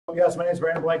Yes, my name is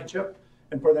Blankenship,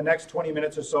 and for the next 20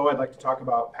 minutes or so, I'd like to talk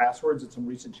about passwords and some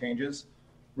recent changes.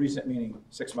 Recent meaning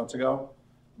 6 months ago,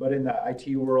 but in the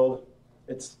IT world,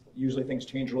 it's usually things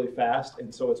change really fast,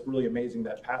 and so it's really amazing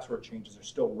that password changes are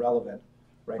still relevant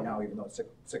right now, even though it's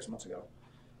six months ago.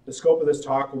 The scope of this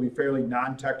talk will be fairly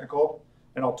non-technical,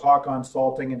 and I'll talk on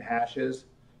salting and hashes,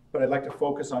 but I'd like to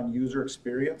focus on user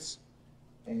experience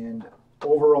and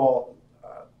overall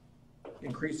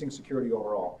increasing security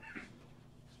overall.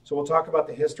 So we'll talk about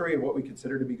the history of what we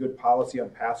consider to be good policy on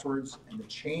passwords and the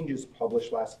changes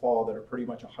published last fall that are pretty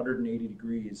much 180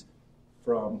 degrees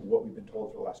from what we've been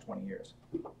told for the last 20 years.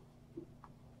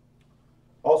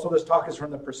 Also, this talk is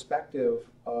from the perspective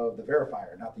of the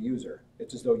verifier, not the user.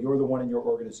 It's as though you're the one in your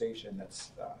organization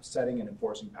that's setting and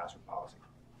enforcing password policy.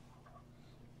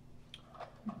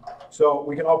 So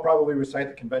we can all probably recite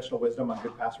the conventional wisdom on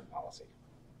good password policy.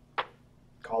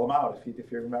 Call them out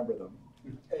if you remember them.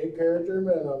 8-character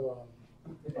minimum.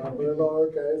 Upper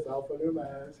lowercase,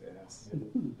 alphanumeric. Yes.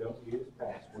 Don't use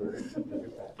passwords.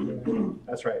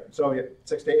 That's right. So yeah,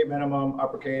 6 to 8 minimum,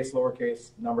 uppercase,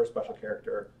 lowercase, number, special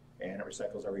character, and it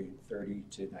recycles every 30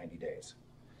 to 90 days.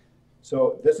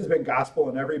 So this has been gospel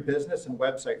in every business and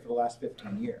website for the last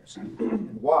 15 years.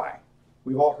 And why?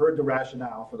 We've all heard the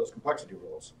rationale for those complexity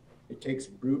rules. It takes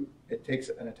brute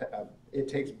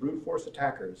force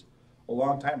attackers a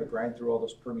long time to grind through all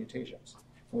those permutations.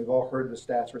 And we've all heard the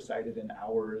stats recited in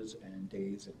hours and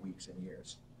days and weeks and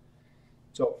years.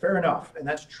 So fair enough, and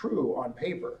that's true on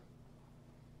paper.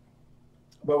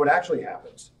 But what actually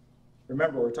happens,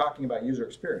 remember we're talking about user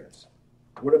experience.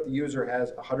 What if the user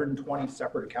has 120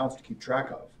 separate accounts to keep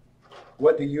track of?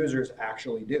 What do users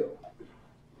actually do?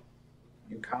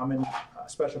 You common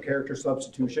special character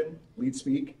substitution, lead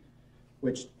speak,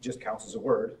 which just counts as a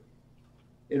word.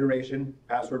 Iteration,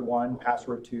 password 1,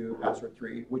 password 2, password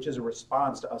 3, which is a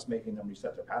response to us making them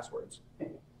reset their passwords.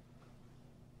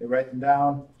 They write them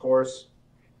down, of course.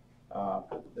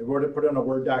 They put it in a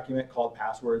Word document called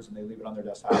passwords, and they leave it on their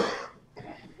desktop.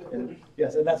 And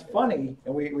yes, and that's funny,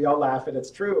 and we all laugh at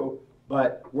it's true,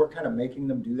 but we're kind of making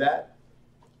them do that,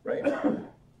 right?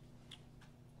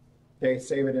 They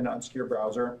save it in an unsecure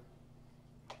browser.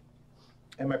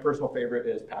 And my personal favorite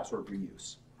is password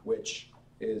reuse, which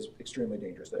is extremely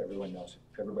dangerous that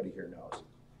everybody here knows.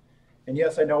 And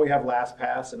yes, I know we have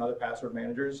LastPass and other password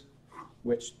managers,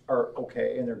 which are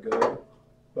okay and they're good,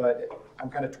 but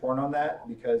I'm kind of torn on that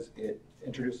because it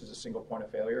introduces a single point of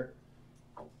failure.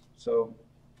 So,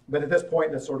 but at this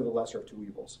point, that's sort of the lesser of two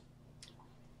evils.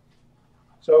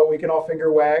 So we can all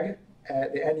finger wag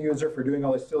at the end user for doing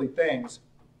all these silly things,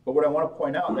 but what I want to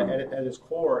point out that at its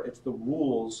core, it's the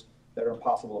rules that are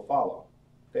impossible to follow.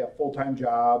 They have full-time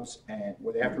jobs and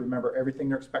where they have to remember everything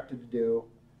they're expected to do,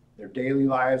 their daily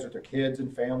lives with their kids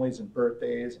and families and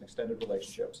birthdays and extended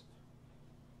relationships.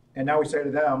 And now we say to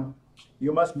them,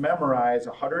 you must memorize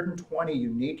 120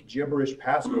 unique gibberish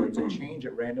passwords that change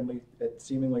at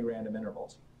seemingly random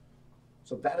intervals.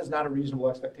 So that is not a reasonable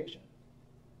expectation.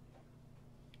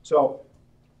 So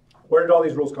where did all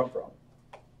these rules come from?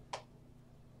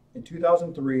 In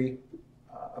 2003,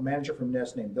 a manager from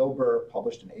NIST named Bill Burr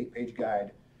published an 8-page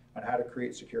guide on how to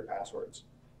create secure passwords.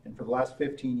 And for the last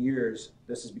 15 years,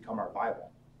 this has become our Bible.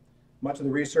 Much of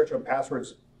the research on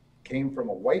passwords came from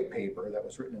a white paper that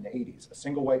was written in the 80s, a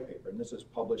single white paper, and this was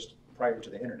published prior to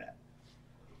the internet.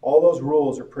 All those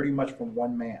rules are pretty much from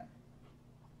one man.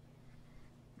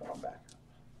 I'm back.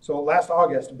 So last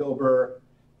August, Bill Burr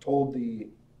told the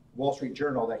Wall Street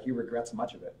Journal that he regrets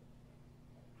much of it.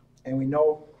 And we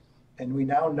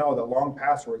now know that long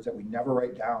passwords that we never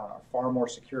write down are far more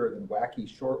secure than wacky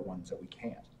short ones that we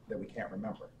can't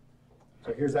remember.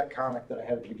 So here's that comic that I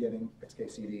had at the beginning,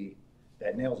 XKCD,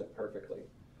 that nails it perfectly.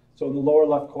 So in the lower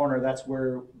left corner, that's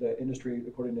where the industry,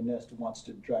 according to NIST, wants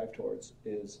to drive towards,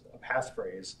 is a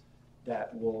passphrase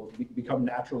that will become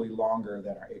naturally longer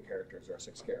than our 8 characters or our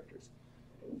 6 characters.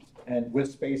 And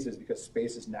with spaces, because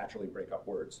spaces naturally break up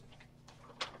words.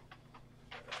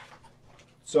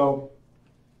 So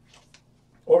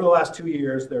over the last 2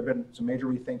 years, there have been some major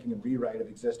rethinking and rewrite of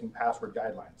existing password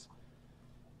guidelines.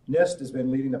 NIST has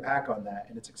been leading the pack on that,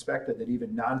 and it's expected that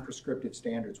even non-prescriptive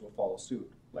standards will follow suit,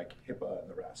 like HIPAA and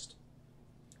the rest.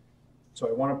 So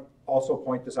I want to also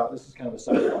point this out. This is kind of a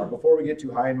sidebar. Before we get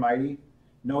too high and mighty,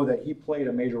 know that he played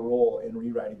a major role in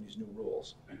rewriting these new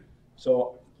rules.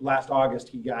 So last August,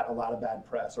 he got a lot of bad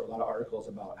press or a lot of articles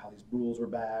about how these rules were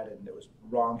bad and it was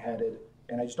wrong-headed,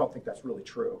 and I just don't think that's really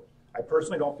true. I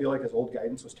personally don't feel like his old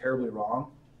guidance was terribly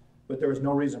wrong, but there was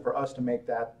no reason for us to make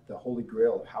that the holy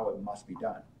grail of how it must be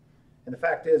done. And the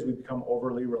fact is, we've become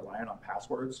overly reliant on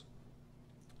passwords.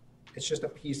 It's just a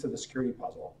piece of the security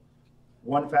puzzle.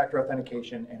 one-factor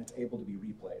authentication, and it's able to be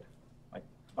replayed. Like,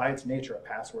 by its nature, a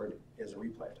password is a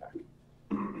replay attack.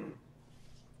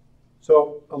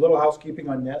 So a little housekeeping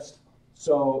on NIST.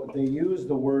 So they use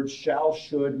the words shall,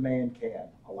 should, may, and can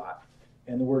a lot.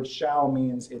 And the word shall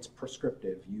means it's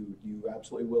prescriptive. You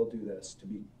absolutely will do this to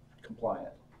be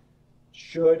compliant.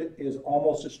 Should is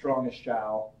almost as strong as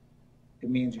shall. It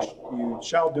means you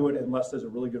shall do it unless there's a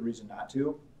really good reason not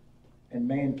to. And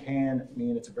may and can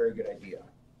mean it's a very good idea.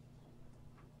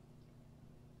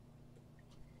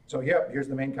 So yeah, here's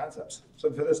the main concepts.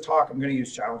 So for this talk, I'm going to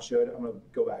use shall and should. I'm going to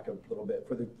go back a little bit.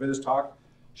 For this talk,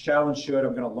 shall and should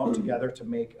I'm going to lump together to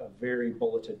make a very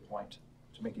bulleted point,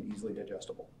 to make it easily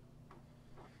digestible.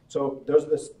 So those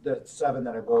are the 7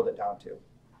 that I boiled it down to.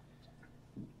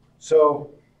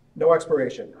 So no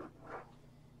expiration.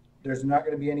 There's not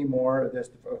going to be any more of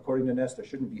this, according to NIST, there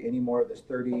shouldn't be any more of this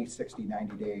 30, 60,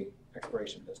 90-day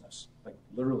expiration business. Like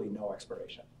literally no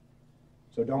expiration.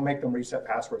 So don't make them reset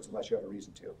passwords unless you have a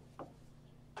reason to.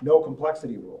 No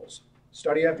complexity rules.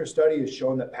 Study after study has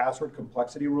shown that password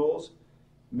complexity rules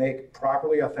make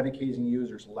properly authenticating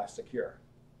users less secure.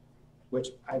 Which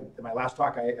in my last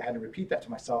talk, I had to repeat that to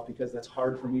myself because that's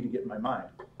hard for me to get in my mind.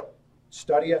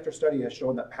 Study after study has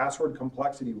shown that password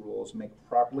complexity rules make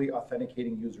properly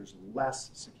authenticating users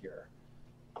less secure.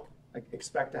 I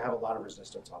expect to have a lot of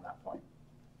resistance on that point.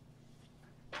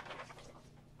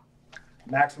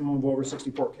 Maximum of over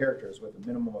 64 characters with a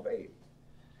minimum of 8.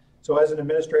 So as an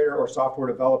administrator or software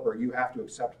developer, you have to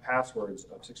accept passwords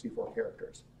of 64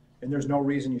 characters. And there's no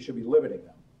reason you should be limiting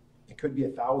them. It could be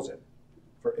 1,000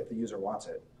 if the user wants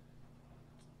it.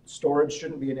 Storage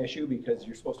shouldn't be an issue because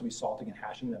you're supposed to be salting and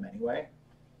hashing them anyway.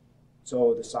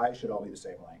 So the size should all be the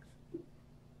same length.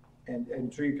 And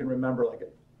I'm sure you can remember, like,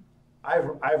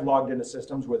 I've logged into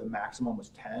systems where the maximum was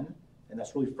 10, and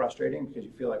that's really frustrating because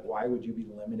you feel like, why would you be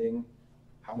limiting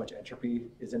how much entropy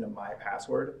is into my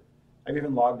password? I've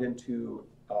even logged into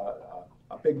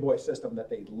a big boy system that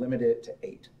they limited it to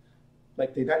 8.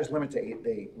 Like, they not just limit to 8,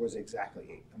 they was exactly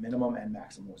 8. The minimum and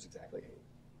maximum was exactly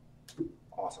 8.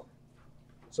 Awesome.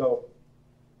 So,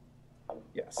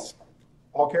 yes,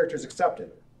 all characters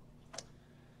accepted.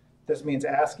 This means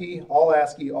ASCII,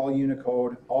 all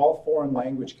Unicode, all foreign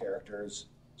language characters,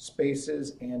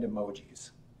 spaces, and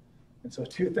emojis. And so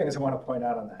 2 things I want to point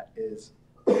out on that is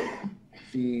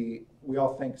we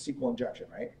all think SQL injection,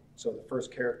 right? So the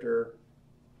first character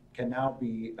can now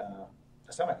be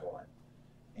a semicolon.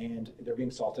 And they're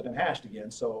being salted and hashed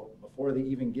again. So before they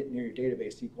even get near your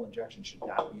database, SQL injection should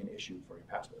not be an issue for your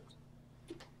passwords.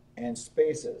 And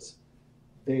spaces,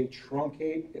 they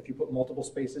truncate. If you put multiple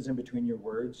spaces in between your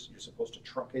words, you're supposed to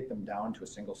truncate them down to a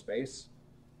single space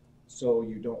so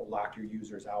you don't lock your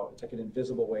users out. It's like an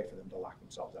invisible way for them to lock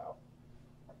themselves out.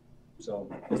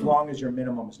 So as long as your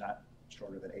minimum is not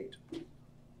shorter than 8.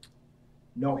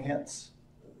 No hints.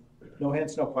 No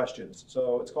hints, no questions.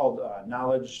 So it's called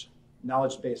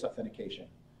knowledge-based authentication.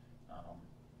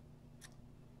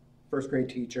 First grade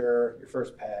teacher, your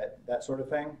first pet, that sort of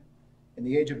thing. In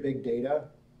the age of big data,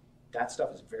 that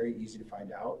stuff is very easy to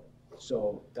find out.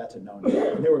 So that's a no-no.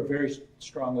 And they were very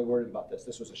strongly worded about this.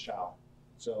 This was a shall.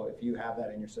 So if you have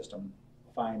that in your system,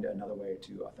 find another way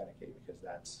to authenticate because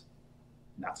that's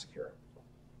not secure.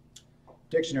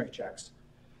 Dictionary checks.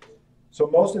 So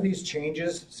most of these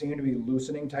changes seem to be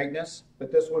loosening tightness, but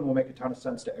this one will make a ton of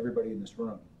sense to everybody in this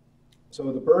room.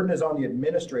 So the burden is on the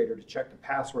administrator to check the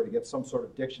password to get some sort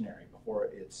of dictionary before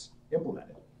it's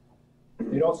implemented.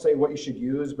 They don't say what you should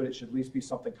use, but it should at least be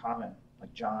something common,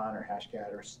 like John or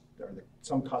Hashcat or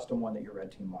some custom one that your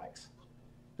red team likes.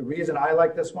 The reason I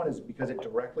like this one is because it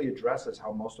directly addresses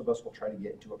how most of us will try to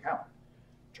get into account.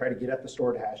 Try to get at the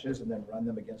stored hashes and then run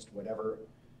them against whatever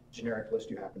generic list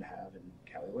you happen to have in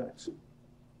Kali Linux.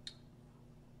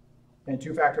 And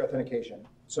 2-factor authentication.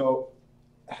 So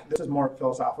this is more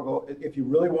philosophical. If you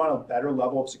really want a better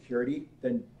level of security,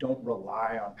 then don't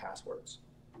rely on passwords.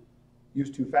 Use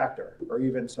 2-factor, or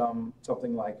even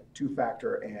something like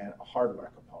 2-factor and a hardware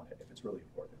component if it's really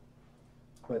important.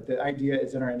 But the idea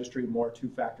is in our industry, more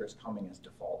 2-factor is coming as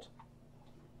default.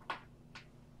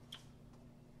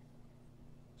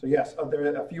 So yes,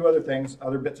 there are a few other things,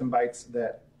 other bits and bytes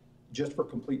that just for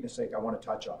completeness sake I want to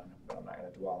touch on, but I'm not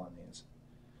going to dwell on these.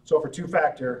 So for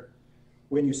 2-factor,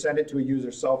 when you send it to a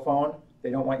user's cell phone, they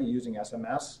don't want you using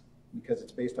SMS because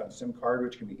it's based on a SIM card,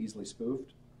 which can be easily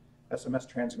spoofed. SMS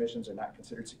transmissions are not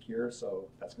considered secure, so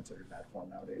that's considered bad form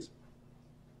nowadays.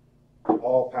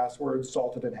 All passwords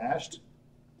salted and hashed.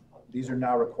 These are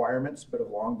now requirements, but have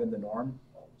long been the norm,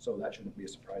 so that shouldn't be a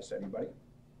surprise to anybody.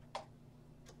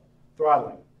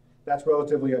 Throttling, that's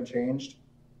relatively unchanged.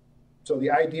 So the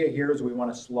idea here is we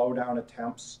want to slow down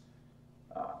attempts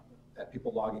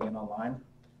people logging in online.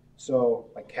 So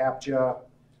like CAPTCHA,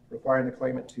 requiring the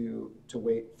claimant to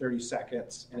wait 30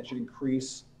 seconds, and it should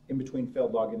increase in between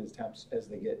failed login attempts as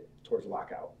they get towards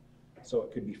lockout. So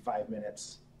it could be 5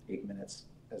 minutes, 8 minutes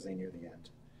as they near the end.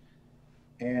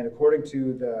 And according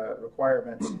to the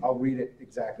requirements, I'll read it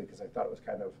exactly because I thought it was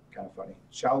kind of funny.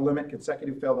 Shall limit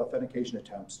consecutive failed authentication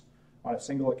attempts on a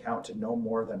single account to no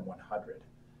more than 100,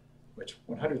 which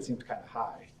 100 seems kind of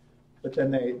high. But then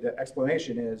the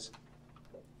explanation is,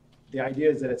 the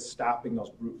idea is that it's stopping those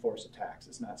brute force attacks.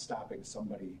 It's not stopping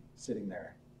somebody sitting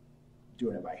there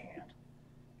doing it by hand.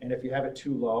 And if you have it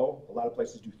too low, a lot of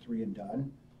places do 3 and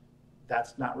done.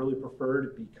 That's not really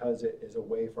preferred because it is a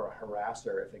way for a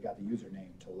harasser, if they got the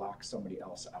username, to lock somebody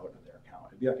else out of their account.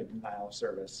 It'd be like a denial of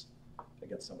service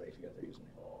against somebody if you got their username.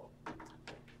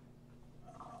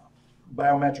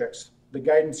 Biometrics. The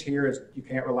guidance here is you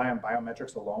can't rely on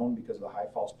biometrics alone because of the high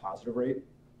false positive rate.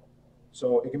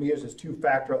 So it can be used as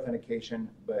 2-factor authentication,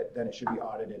 but then it should be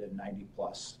audited at 90%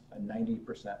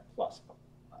 plus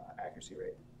accuracy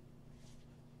rate.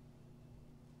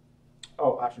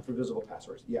 Oh, option for visible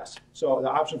passwords, yes. So the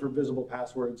option for visible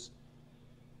passwords,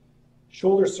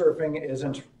 shoulder surfing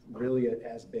isn't really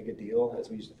as big a deal as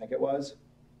we used to think it was.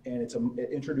 And it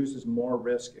introduces more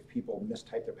risk if people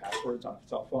mistype their passwords on a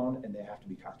cell phone and they have to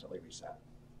be constantly reset.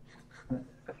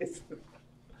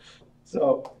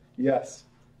 So, yes.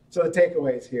 So the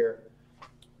takeaways here,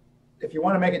 if you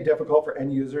want to make it difficult for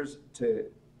end users, they'll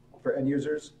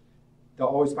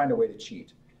always find a way to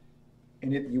cheat.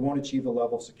 And you won't achieve the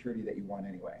level of security that you want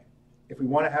anyway. If we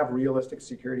want to have realistic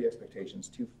security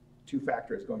expectations,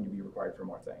 two-factor is going to be required for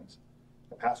more things.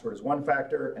 The password is 1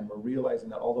 factor, and we're realizing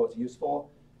that although it's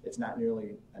useful, it's not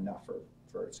nearly enough for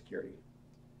security.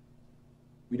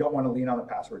 We don't want to lean on the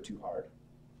password too hard.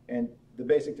 And the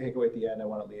basic takeaway at the end I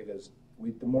want to leave is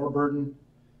the more burden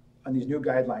on these new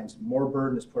guidelines, more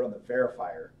burden is put on the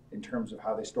verifier in terms of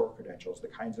how they store credentials, the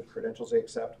kinds of credentials they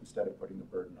accept, instead of putting the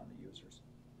burden on the users.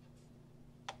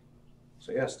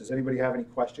 So yes, does anybody have any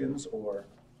questions or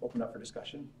open up for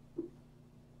discussion?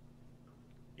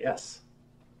 Yes.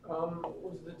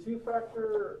 Was the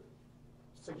 2-factor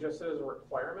suggested as a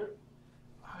requirement?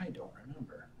 I don't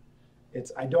remember.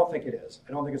 I don't think it is.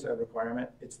 I don't think it's a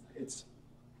requirement. I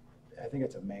think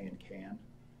it's a may and can,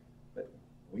 but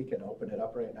we can open it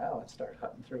up right now and start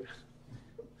hunting through.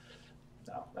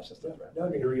 No, that's just a threat. I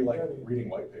mean, read like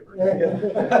reading white papers.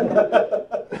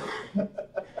 Yeah.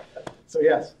 So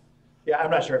yes. Yeah,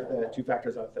 I'm not sure if the 2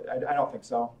 factors are, I don't think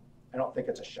so. I don't think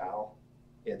it's a shall.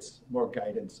 It's more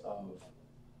guidance of,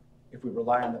 if we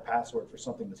rely on the password for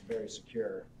something that's very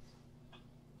secure,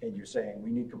 and you're saying we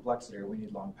need complexity or we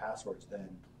need long passwords, then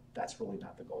that's really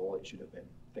not the goal. It should have been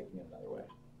thinking it another way,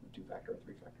 2-factor or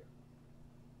 3-factor.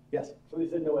 Yes? So they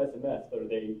said no SMS, but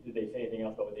did they say anything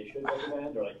else about what they should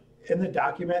recommend, or like? In the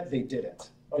document, they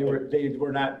didn't. Okay. They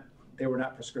were not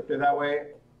prescriptive that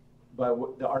way.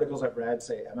 But the articles I've read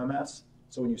say MMS.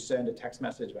 So when you send a text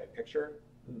message by picture,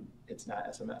 it's not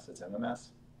SMS, it's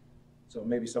MMS. So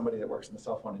maybe somebody that works in the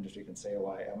cell phone industry can say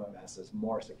why MMS is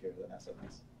more secure than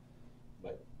SMS.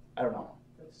 But I don't know.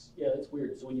 That's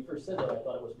weird. So when you first said that, I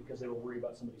thought it was because they were worried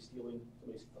about somebody stealing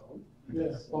somebody's phone.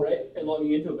 Yes. Right? And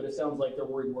logging into it, but it sounds like they're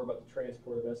worried more about the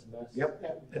transport of SMS. Yep.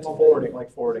 It's forwarding, like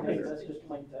forwarding. That's just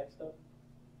plain text stuff.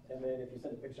 And then if you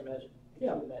send a picture message,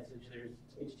 there's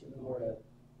HTML more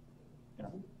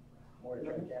to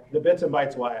try to capture. The bits and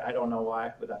bytes why, I don't know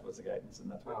why, but that was the guidance, and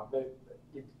that's what.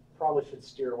 You probably should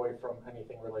steer away from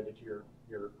anything related to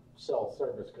your cell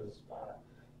service, because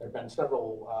there have been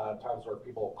several times where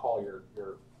people call your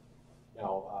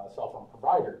cell phone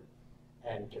provider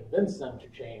and convince them to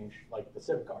change like the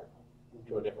SIM card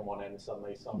to a different one, and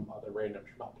suddenly some other random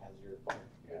schmuck has your phone.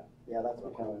 Yeah, that's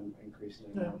becoming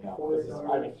increasingly. I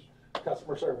mean,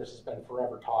 customer service has been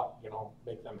forever taught,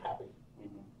 make them happy.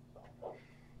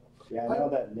 Yeah, I know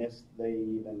that NIST,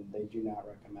 they do not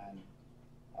recommend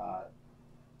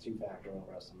 2-factor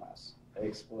over SMS.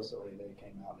 Explicitly, they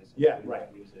came out and they said, right.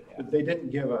 Use it. But they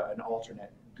didn't give an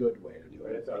alternate good way to do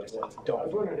it. They just said, I was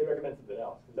don't. wondering if they recommend something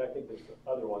else, because I think there's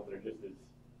other ones that are just as,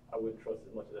 I wouldn't trust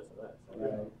as much as SMS.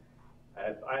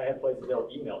 I have places that'll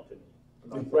email to me.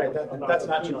 Right, that's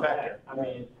not 2-factor. I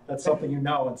mean, that's something you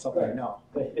know and something you know.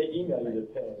 they email you the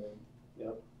PIN.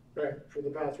 Yep. Right, for the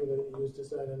password that you use to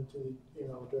sign into the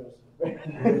email address.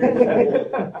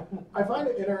 I find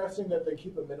it interesting that they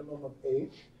keep a minimum of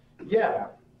 8. Yeah.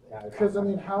 Because I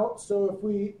mean, so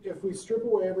if we strip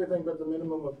away everything but the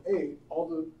minimum of 8, all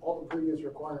the previous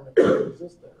requirements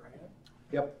exist there, right?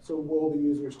 Yep. So will the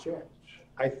users change?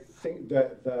 I think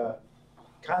the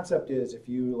concept is if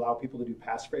you allow people to do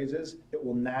passphrases, it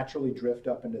will naturally drift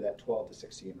up into that 12 to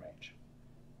 16 range.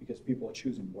 because people are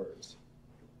choosing words.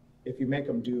 If you make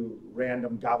them do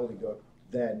random gobbledygook,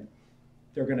 then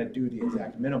they're gonna do the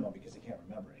exact minimum because they can't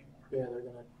remember anymore. Yeah, they're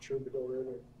gonna troubadour it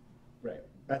or Right.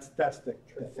 That's the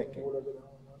thinking. whatever that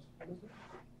one was. What is it?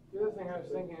 The other thing I was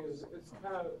thinking is, it's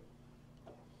kind of,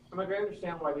 I mean, I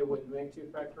understand why they wouldn't make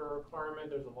two-factor a requirement.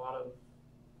 There's a lot of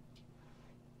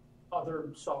other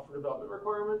software development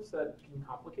requirements that can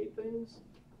complicate things.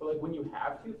 But like when you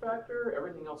have two-factor,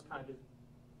 everything else kind of just,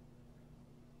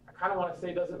 I kind of want to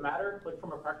say doesn't matter, like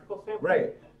from a practical standpoint.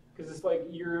 Right. Because it's like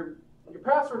your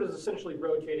password is essentially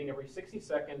rotating every 60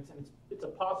 seconds, and it's a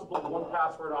possible one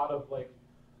password out of like,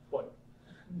 what,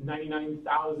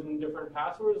 99,000 different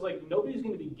passwords. Like nobody's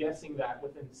going to be guessing that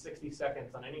within 60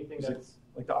 seconds on anything Is it that's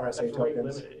like the RSA that's rate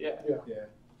tokens. limited. Yeah. Yeah. Yeah.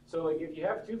 So like if you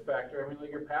have two-factor, I mean, like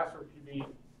your password could be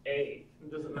A.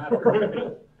 It doesn't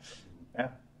matter. Yeah.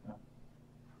 Yeah.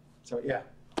 So yeah,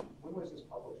 When was this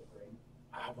published, Brain?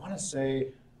 I want to say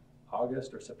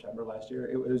August or September last year.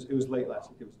 It was late last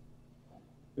year.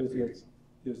 It was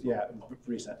yeah,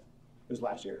 recent. It was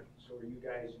last year. So are you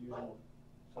guys using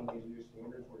some of these new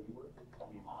standards where you work?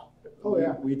 I mean, Oh,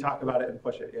 yeah. We talk about it and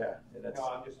push it. Yeah. And it's, no,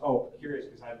 I'm just oh, curious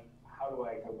because how do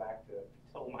I go back to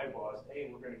tell my boss, hey,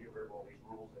 we're going to get rid of all these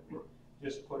rules that we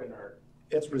just put in our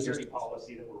it's security resistance.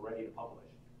 policy that we're ready to publish?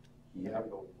 And Yeah. I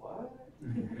go, what?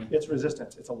 It's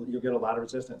resistance. You'll get a lot of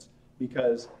resistance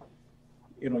because,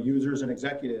 users and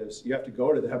executives, you have to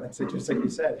go to them and say, just like you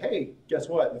said, hey, guess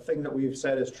what? The thing that we've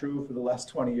said is true for the last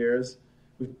 20 years.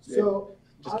 So,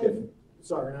 Just kidding.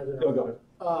 Sorry, not to No, go ahead.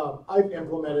 I've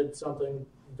implemented something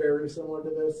very similar to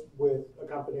this with a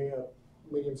company, a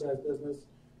medium-sized business,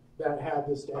 that had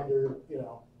the standard,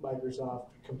 Microsoft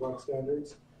complex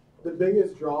standards. The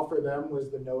biggest draw for them was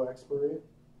the no expiry.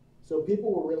 So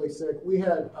people were really sick. We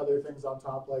had other things on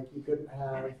top, like you couldn't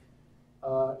have,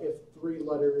 if 3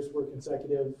 letters were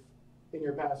consecutive in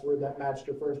your password that matched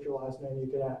your first or last name, you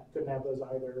couldn't have those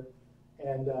either.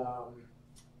 And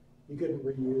you couldn't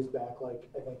reuse back, like,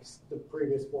 I think the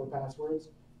previous 4 passwords.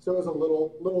 So it was a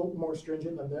little more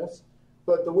stringent than this.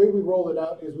 But the way we rolled it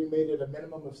out is we made it a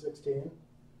minimum of 16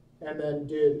 and then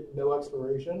did no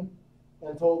expiration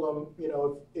and told them,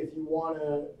 if you want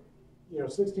to,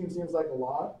 16 seems like a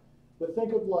lot, but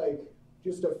think of like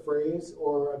just a phrase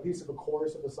or a piece of a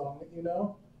chorus of a song that you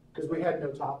know, because we had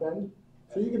no top end.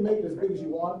 So you can make it as big as you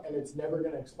want and it's never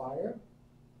going to expire.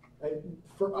 And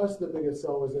for us, the biggest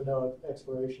sell was the no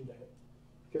expiration date,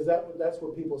 because that's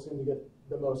what people seem to get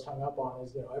the most hung up on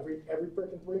is, every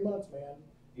freaking 3 months,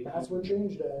 man, password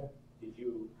change day. Did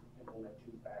you implement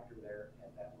two-factor there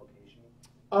at that location?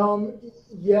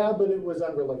 Yeah, but it was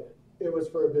unrelated. It was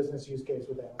for a business use case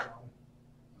with Amazon.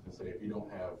 I was gonna say, if you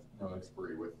don't have no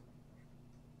expiry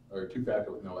or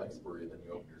two-factor with no expiry, then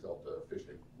you open yourself to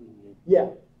phishing.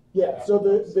 Yeah. So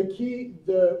the key,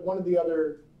 one of the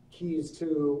other keys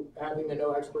to having a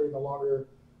no expiry and a longer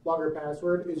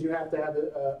password is you have to have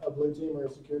a blue team or a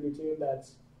security team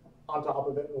that's on top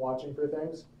of it and watching for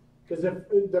things. Because if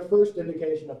the first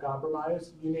indication of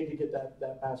compromise, you need to get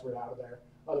that password out of there.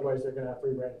 Otherwise, they're going to have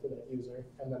free reign for that user,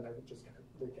 and then they're just going to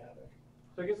wreak havoc.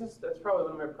 So I guess that's probably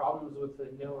one of my problems with the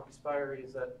no expiry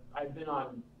is that I've been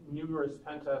on numerous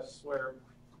pen tests where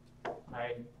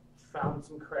I found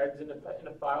some creds in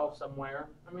a file somewhere.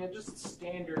 I mean, just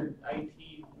standard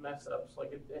IT mess ups,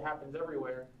 like it happens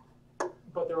everywhere.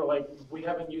 But they were like, we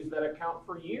haven't used that account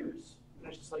for years. And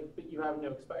it's just like, but you have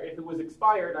no expiry. If it was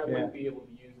expired, I wouldn't be able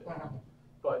to use it.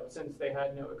 But since they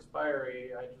had no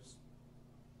expiry,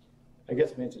 I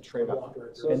guess it means a trade-off.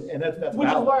 And that's which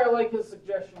valid. is why I like his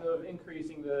suggestion of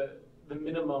increasing the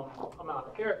minimum amount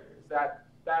of characters. That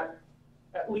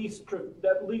at least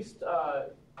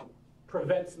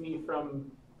prevents me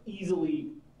from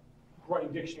easily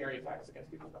writing dictionary attacks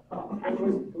against people's stuff. It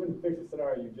wouldn't fix the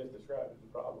scenario you just described as the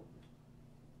problem.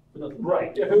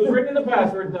 Right. If it was written in the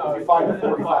password, no. If you find a it's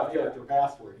not 45 yeah. character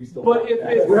password, you still But find if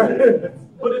that.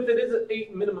 but if it is an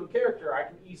 8 minimum character, I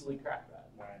can easily crack that.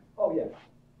 Right. Oh, yeah.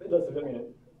 It doesn't,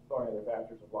 barring other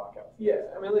factors of lockouts. Yeah,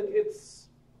 I mean, like,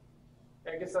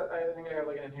 I guess I think I have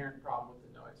like an inherent problem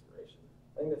with the no expiration.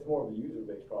 I think that's more of a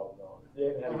user-based problem, though. If they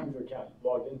haven't had a user account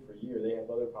logged in for a year, they have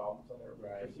other problems on their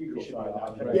procedural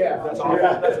side.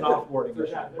 That's an offboarding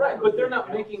issue. Right, but they're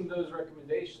not making those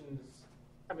recommendations.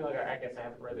 I mean, like, I guess I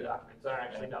haven't read the documents, I don't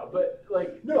actually know, but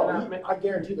like, No, they're not I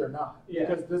guarantee they're not. Yeah.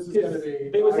 Because this is going to be.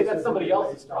 They would say that's somebody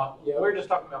else's problem. Yeah. We're just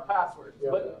talking about passwords,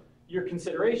 Yeah. but your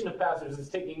consideration of passwords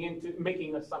is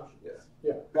making assumptions.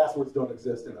 Yeah. Passwords don't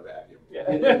exist in a vacuum. Yeah.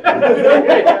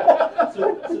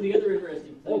 So the other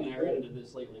interesting thing I ran into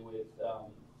this lately with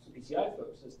some PCI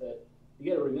folks is that you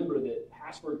got to remember that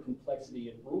password complexity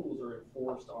and rules are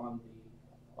enforced on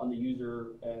on the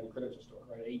user and the credential store,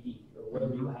 right? AD or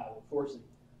whatever you have enforcing.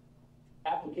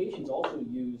 Applications also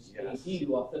use AD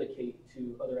to authenticate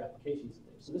to other applications and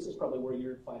things. So this is probably where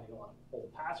you're finding a lot of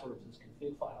old passwords is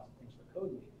config files and things for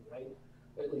code maybe, right?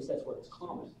 At least that's where it's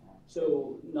common.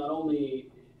 So not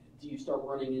only do you start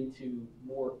running into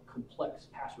more complex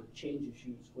password change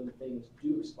issues when things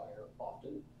do expire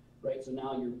often, right? So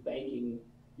now you're banking,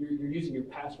 you're using your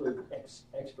password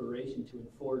expiration to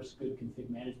enforce good config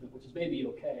management, which is maybe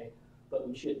okay, but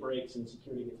when shit breaks and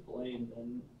security gets blamed,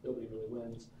 then nobody really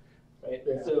wins, right?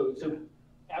 Yeah. So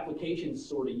applications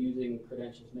sort of using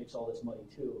credentials makes all this money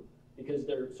too, because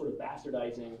they're sort of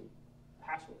bastardizing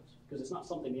passwords, because it's not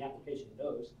something the application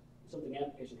knows. It's something the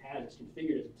application has, it's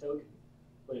configured as a token,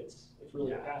 but it's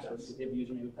really a password because they have a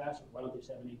username and password. Why don't they just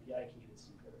have an API key that's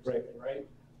secret or something, right?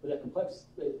 But that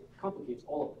complicates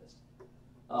all of this.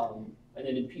 And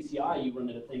then in PCI, you run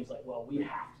into things like, well, we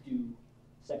have to do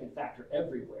second factor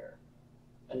everywhere.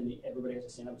 And then everybody has to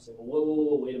stand up and say, well,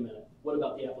 whoa, wait a minute. What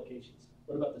about the applications?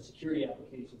 What about the security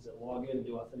applications that log in and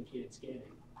do authenticated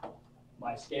scanning?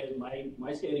 My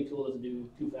scanning tool doesn't do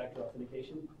two-factor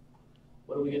authentication.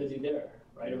 What are we going to do there,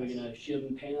 right? Are we going to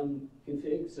shim PAM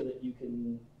config so that you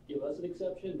can give us an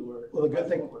exception, or? Well, the good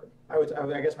thing,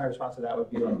 I guess my response to that would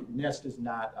be like NIST is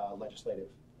not a legislative,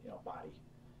 body.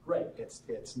 Right. It's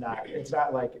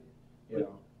not like,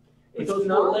 But those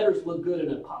four letters look good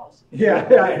in a policy. Yeah.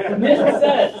 NIST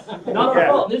says, not our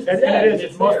fault. NIST says. And it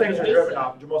is. Most there. things are driven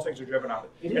off. Most things are driven off.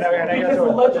 Because the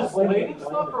legislative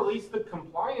stuff, or at least the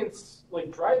compliance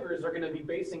drivers, are going to be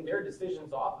basing their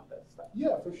decisions off of that stuff.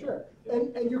 Yeah, for sure.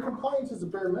 And your compliance is a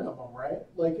bare minimum, right?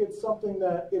 Like it's something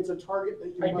that it's a target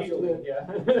that you must hit. Yeah.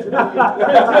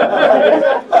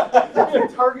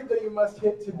 It's a target that you must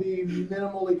hit to be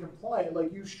minimally compliant.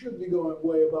 Like you should be going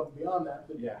way above and beyond that.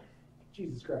 But yeah.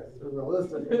 Jesus Christ, it's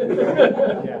realistic.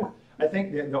 Yeah. I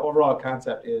think the overall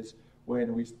concept is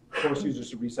when we force users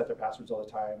to reset their passwords all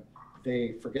the time,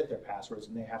 they forget their passwords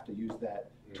and they have to use that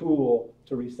tool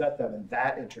to reset them, and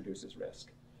that introduces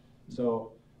risk.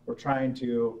 So we're trying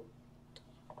to,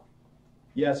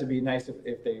 yes, it'd be nice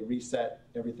if they reset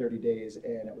every 30 days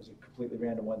and it was a completely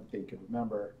random one that they could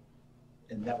remember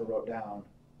and never wrote down,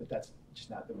 but that's just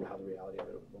not how the reality of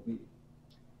it will be.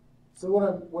 So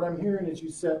what I'm hearing is you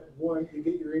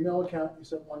get your email account, you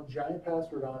set one giant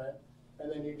password on it,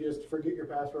 and then you just forget your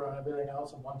password on everything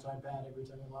else and one-time pad every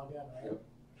time you log in, right?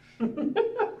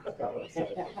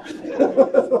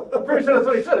 I'm pretty sure that's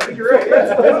what he said. I think you're right.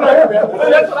 That's what I heard.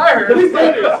 That's what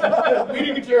I heard.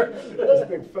 Meeting adjourned. That's a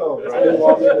big film, right?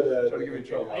 Trying to give me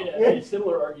trouble. I had a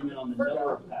similar argument on the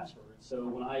number of passwords. So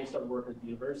when I started working at the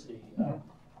university,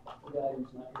 the guy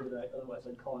who's not here today, otherwise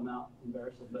I'd call him out,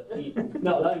 embarrassing, but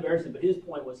no, not embarrassing, but his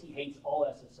point was he hates all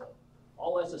SSO.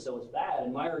 All SSO is bad,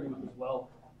 and my argument was, well,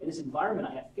 in this environment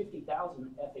I have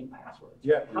 50,000 effing passwords.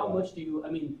 Yeah. How much do you,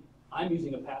 I'm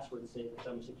using a password safe because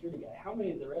I'm a security guy. How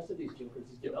many of the rest of these jokers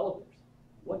is developers?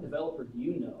 What developer do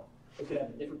you know that could have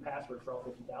a different password for all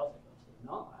 50,000 of them?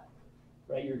 They're not.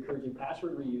 Right? You're encouraging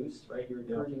password reuse, right? You're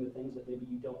encouraging the things that maybe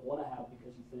you don't want to have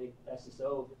because you think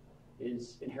SSO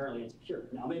is inherently insecure.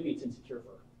 Now maybe it's insecure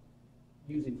for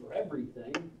using for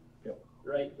everything,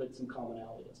 right? But some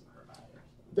commonality doesn't hurt either.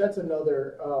 That's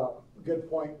another good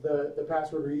point. The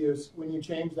password reuse, when you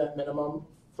change that minimum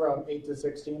from 8 to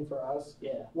 16 for us,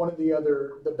 one of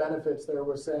the benefits there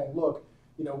was saying, look,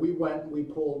 we went and we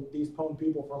pulled these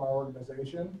people from our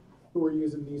organization who were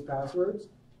using these passwords.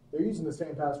 They're using the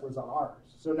same passwords on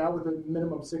ours. So now with a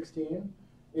minimum 16,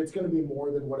 it's going to be more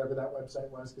than whatever that website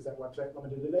was because that website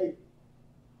limited it 8.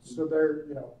 So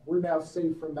we're now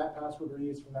safe from that password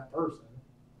reuse from that person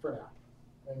for now.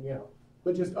 And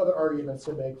but just other arguments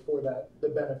to make for that, the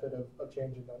benefit of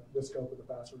changing the scope of the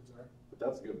passwords there. But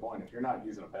that's a good point. If you're not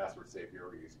using a password safe, you're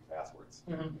already using passwords.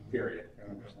 Period.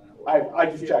 100%. I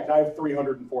just checked. I have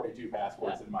 342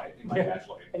 passwords in my cache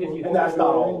lane. And that's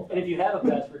not all. And if you have a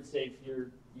password safe, you're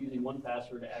using one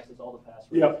password to access all the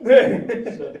passwords. Yep.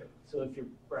 So if your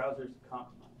browser's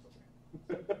compromised,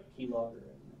 keylogger.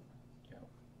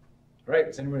 All right,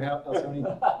 does anyone else have any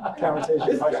conversation?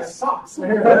 This just sucks.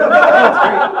 Burn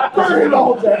it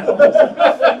all down.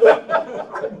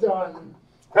 Done.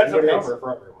 That's a number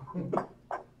for everyone.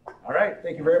 All right,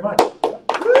 thank you very much.